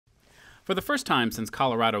For the first time since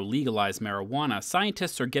Colorado legalized marijuana,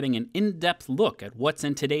 scientists are getting an in-depth look at what's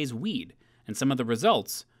in today's weed, and some of the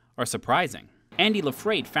results are surprising. Andy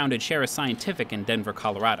LaFrate founded Charas Scientific in Denver,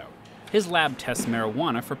 Colorado. His lab tests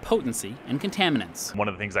marijuana for potency and contaminants. One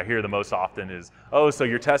of the things I hear the most often is, oh, so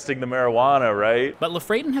you're testing the marijuana, right? But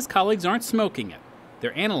LaFrate and his colleagues aren't smoking it.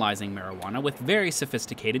 They're analyzing marijuana with very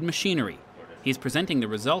sophisticated machinery. He's presenting the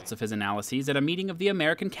results of his analyses at a meeting of the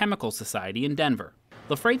American Chemical Society in Denver.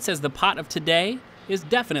 LaFrate says the pot of today is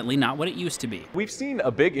definitely not what it used to be. We've seen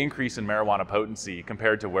a big increase in marijuana potency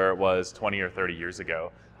compared to where it was 20 or 30 years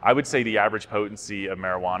ago. I would say the average potency of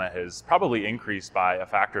marijuana has probably increased by a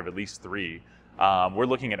factor of at least 3. We're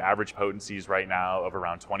looking at average potencies right now of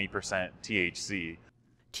around 20% THC.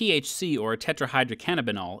 THC, or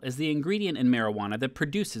tetrahydrocannabinol, is the ingredient in marijuana that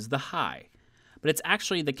produces the high. But it's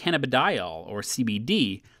actually the cannabidiol, or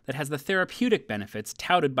CBD, that has the therapeutic benefits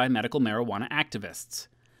touted by medical marijuana activists.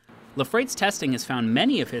 LaFrate's testing has found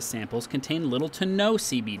many of his samples contain little to no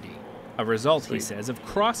CBD, a result, he says, of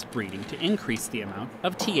crossbreeding to increase the amount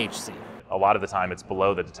of THC. A lot of the time it's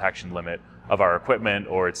below the detection limit of our equipment,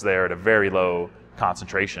 or it's there at a very low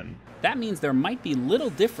concentration. That means there might be little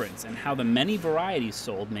difference in how the many varieties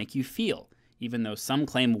sold make you feel, even though some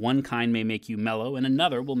claim one kind may make you mellow and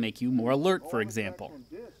another will make you more alert, for example.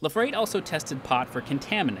 LaFrate also tested pot for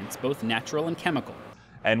contaminants, both natural and chemical.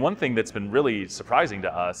 And one thing that's been really surprising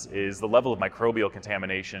to us is the level of microbial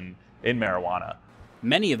contamination in marijuana.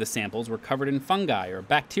 Many of the samples were covered in fungi or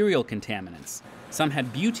bacterial contaminants. Some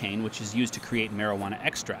had butane, which is used to create marijuana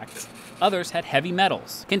extracts. Others had heavy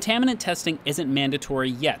metals. Contaminant testing isn't mandatory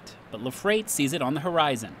yet, but LaFrate sees it on the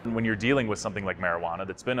horizon. When you're dealing with something like marijuana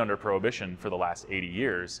that's been under prohibition for the last 80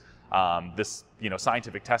 years, this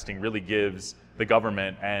scientific testing really gives the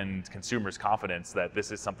government and consumers confidence that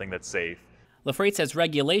this is something that's safe. LaFrate says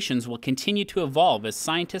regulations will continue to evolve as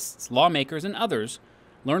scientists, lawmakers, and others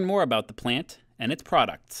learn more about the plant and its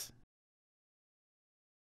products.